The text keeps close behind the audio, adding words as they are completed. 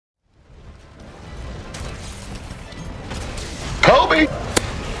me!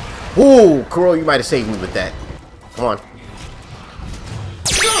 Ooh, Kuro, you might have saved me with that. Come on.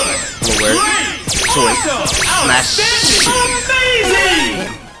 Nowhere. Smash.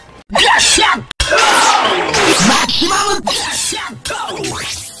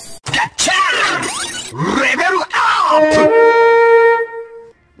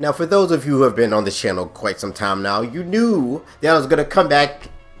 Now, for those of you who have been on this channel quite some time now, you knew that I was going to come back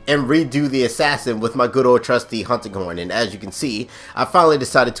and redo the assassin with my good old trusty hunting horn. And as you can see, I finally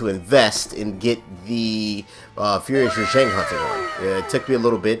decided to invest and get the Furious Risheng hunting horn. It took me a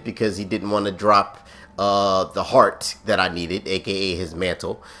little bit because he didn't want to drop the heart that I needed, aka his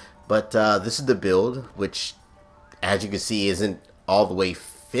mantle. But this is the build, which, as you can see, isn't all the way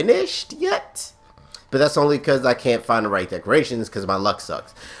finished yet. But that's only because I can't find the right decorations because my luck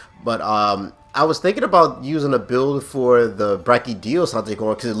sucks. But I was thinking about using a build for the Brachydios hunting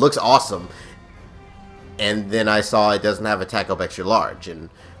horn because it looks awesome. And then I saw it doesn't have attack up extra large. And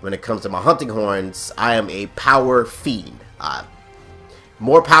when it comes to my hunting horns, I am a power fiend.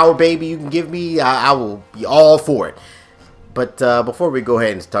 More power, baby, you can give me, I will be all for it. But before we go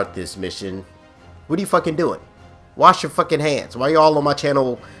ahead and start this mission, what are you fucking doing? Wash your fucking hands. Why are you all on my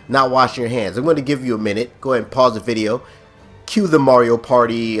channel not washing your hands? I'm going to give you a minute. Go ahead and pause the video. Cue the Mario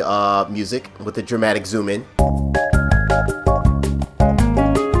Party music with the dramatic zoom in.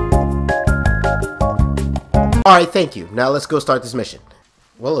 Alright, thank you. Now let's go start this mission.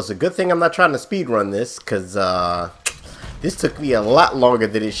 Well, it's a good thing I'm not trying to speedrun this, because this took me a lot longer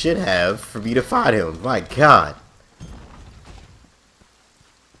than it should have for me to find him. My god.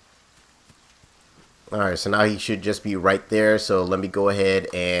 Alright, so now he should just be right there, so let me go ahead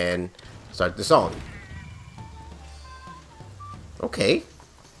and start the song. Okay.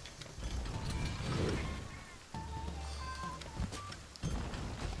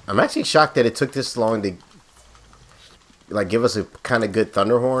 I'm actually shocked that it took this long to like give us a kind of good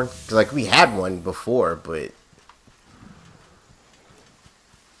thunder horn. Cause like we had one before, but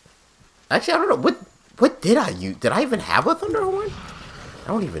actually I don't know what did I use? Did I even have a thunder horn? I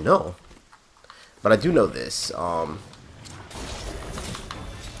don't even know. But I do know this. I'm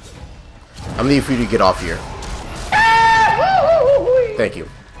gonna need for you to get off here. Thank you.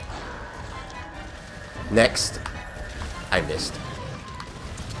 Next. I missed.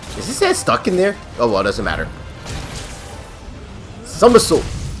 Is his head stuck in there? Oh well, it doesn't matter. Somersault.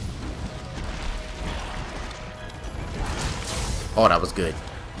 Oh, that was good.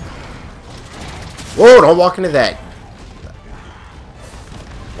 Whoa, don't walk into that.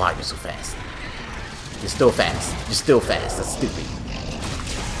 Wow, you're so fast. You're still fast. You're still fast. That's stupid.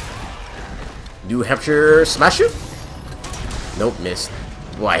 New Hampshire smash you? Nope, missed.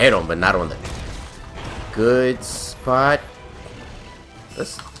 Well, I hit him, but not on the good spot.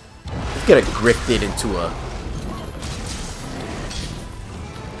 Let's get a grifted into a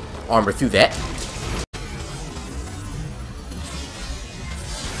armor through that.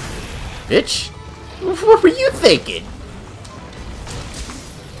 Bitch, what were you thinking?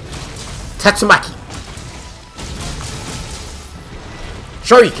 Tatsumaki.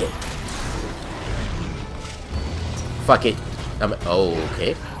 Shuriken. Fuck it. Oh,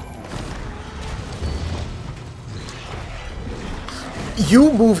 okay.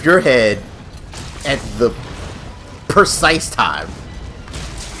 You moved your head at the precise time.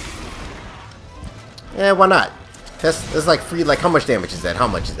 Yeah, why not? That's like free. Like, how much damage is that? How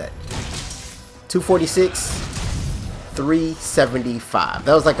much is that? 246, 375.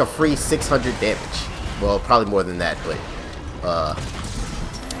 That was like a free 600 damage. Well, probably more than that, but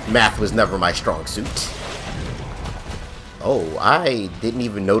math was never my strong suit. Oh, I didn't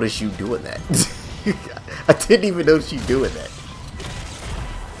even notice you doing that. I didn't even notice you doing that.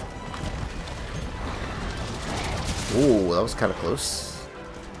 Ooh, that was kind of close.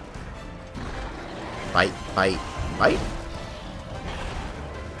 Bite, bite, bite.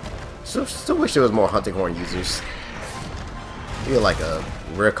 Still wish there was more hunting horn users. Feel like a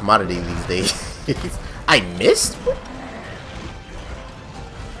rare commodity these days. I missed?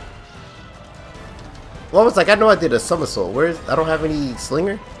 Well, I was like, I know I did a somersault. I don't have any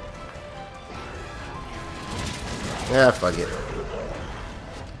slinger? Yeah, fuck it.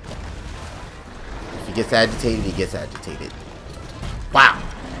 If he gets agitated, he gets agitated. Wow.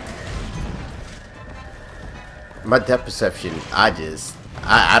 My depth perception,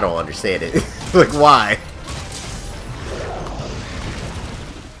 I don't understand it. Like, why?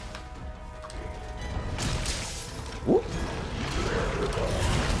 Ooh.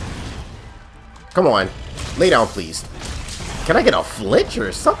 Come on. Lay down, please. Can I get a flinch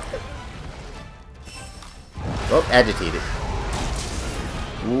or something? Oh, agitated.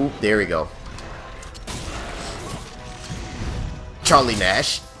 Ooh, there we go. Charlie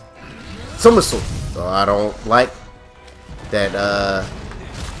Nash. Somersault. So I don't like that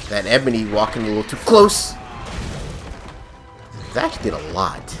that Ebony walking a little too close. That actually did a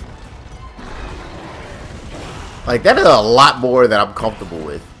lot. Like, that is a lot more than I'm comfortable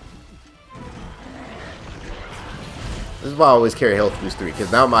with. This is why I always carry health boost 3,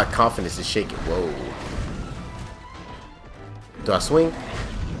 because now my confidence is shaking. Whoa. Do I swing?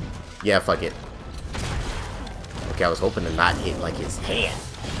 Yeah, fuck it. Okay, I was hoping to not hit, like, his hand.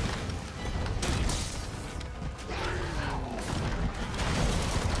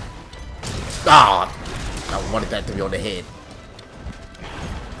 Ah! I wanted that to be on the head.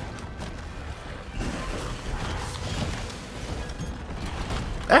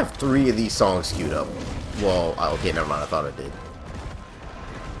 I have 3 of these songs queued up. Well, okay, never mind. I thought I did.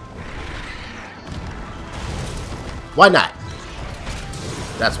 Why not?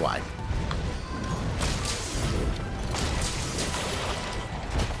 That's why.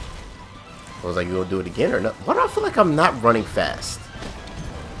 I was like, you gonna do it again or not? Why do I feel like I'm not running fast?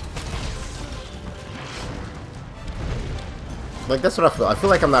 Like, that's what I feel. I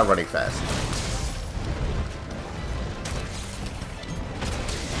feel like I'm not running fast.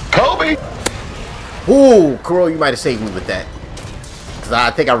 Kobe! Ooh, Kuro, you might have saved me with that. Because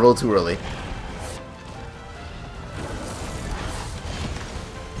I think I rolled too early.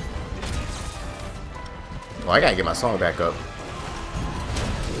 Well, I gotta get my song back up.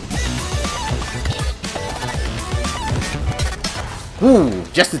 Ooh,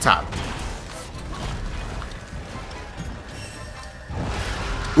 just the top.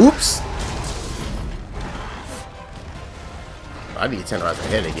 Oops. I need to tenderize my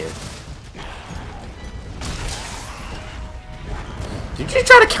head again. Did you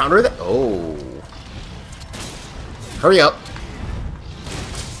try to counter that? Oh. Hurry up.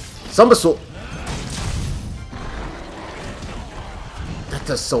 Somersault. That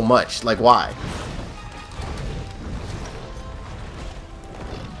does so much. Like, why?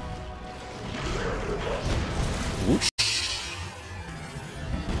 Whoosh.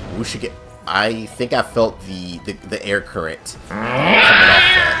 Whoosh again. I think I felt the air current coming off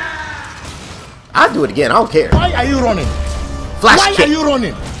that. I'll do it again. I don't care. Why are you running? Flash Why kick. are you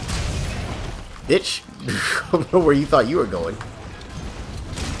running? Bitch. I don't know where you thought you were going.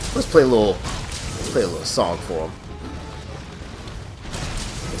 Let's play a little song for him.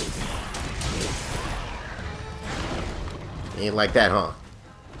 Ain't like that, huh?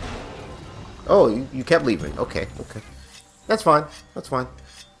 Oh, you kept leaving. Okay, okay. That's fine. That's fine.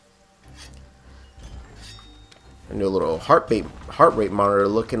 A new little heart rate monitor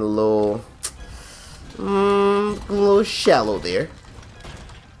looking a little shallow there.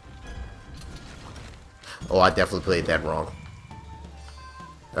 Oh, I definitely played that wrong.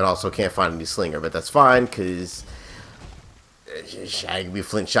 And also can't find any slinger, but that's fine because I ain't be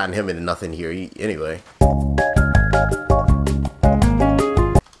flint shotting him into nothing here anyway.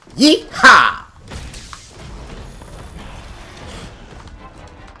 Yee-ha!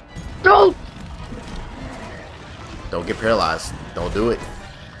 Don't get paralyzed. Don't do it.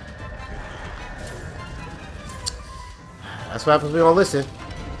 That's what happens when we don't listen.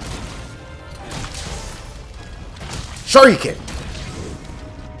 Sure you can.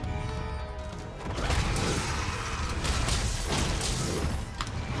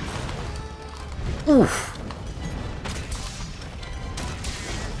 Oof.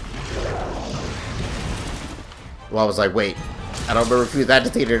 Well, I was like, wait. I don't remember if he was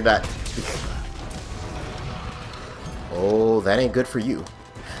agitated or not. Oh, that ain't good for you.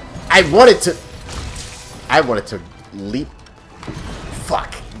 I wanted to leap.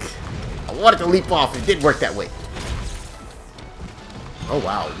 Fuck. I wanted to leap off. It didn't work that way. Oh,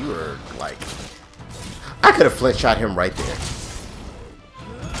 wow. You were like... I could have flint shot him right there.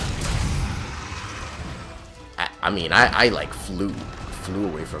 I mean, I like flew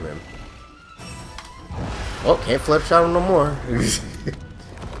away from him. Oh, can't flip shot him no more.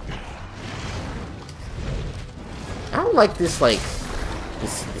 I don't like this, like,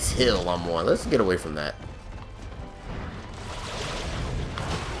 this hill I'm on. Let's get away from that.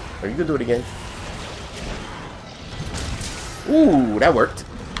 Are you gonna do it again? Ooh, that worked.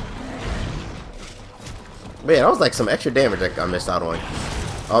 Man, that was like some extra damage that I missed out on.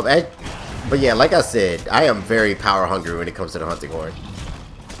 But yeah, like I said, I am very power hungry when it comes to the hunting horn.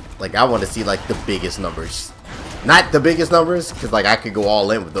 Like, I want to see like the biggest numbers. Not the biggest numbers, because like I could go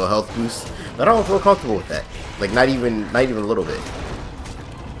all in with the health boost. But I don't feel comfortable with that. Like not even a little bit.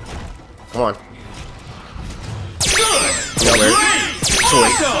 Come on. Nowhere.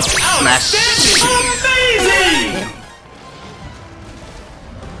 Smash.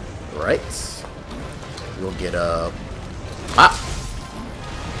 Right. We'll get a pop.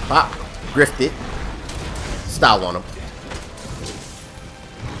 Pop. Grifted. Style on him.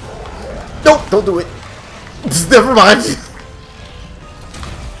 Nope, don't do it. Never mind.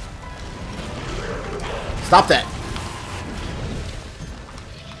 Stop that.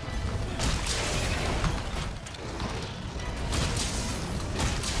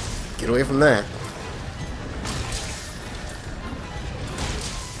 Get away from that.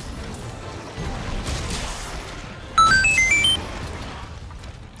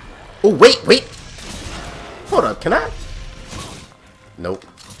 Oh, wait. Hold up, can I? Nope.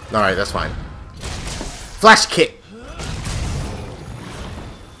 Alright, that's fine. Flash kick.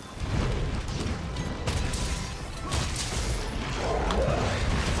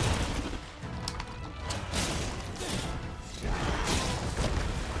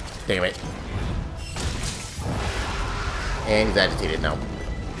 Damn it. And he's agitated now.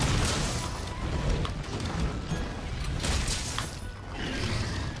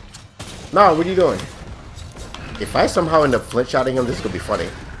 No, what are you doing? If I somehow end up flinch-shotting him, this is gonna be funny.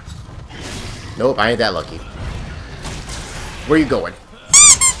 Nope, I ain't that lucky. Where you going?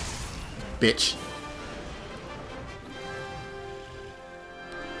 Bitch.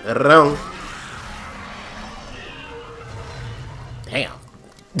 Wrong. Damn.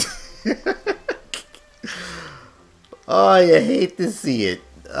 Oh, you hate to see it.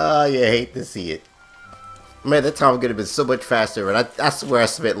 Oh, you hate to see it. Man, that time could have been so much faster, and I swear I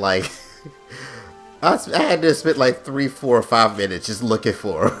spent like... I had to spend like 3, 4, or 5 minutes just looking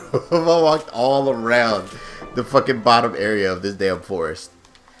for him. I walked all around the fucking bottom area of this damn forest.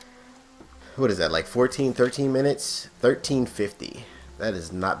 What is that, like 14, 13 minutes? 1350. That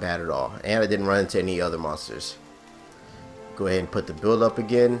is not bad at all. And I didn't run into any other monsters. Go ahead and put the build up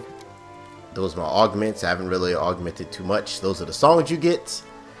again. Those are my augments. I haven't really augmented too much. Those are the songs you get.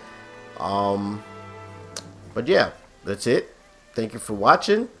 But yeah, that's it. Thank you for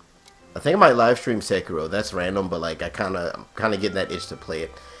watching. I think I might live stream Sekiro. That's random, but like I'm kind of getting that itch to play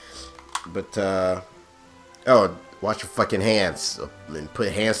it. But oh, wash your fucking hands and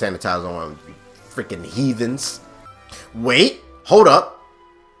put hand sanitizer on, you freaking heathens. Wait, hold up.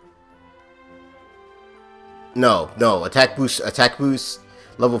 No, attack boost.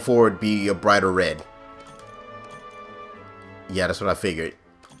 Level 4 would be a brighter red. Yeah, that's what I figured.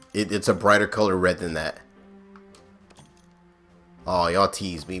 It's a brighter color red than that. Oh, y'all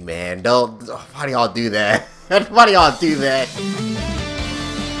tease me, man. Don't. Why do y'all do that? Why do y'all do that?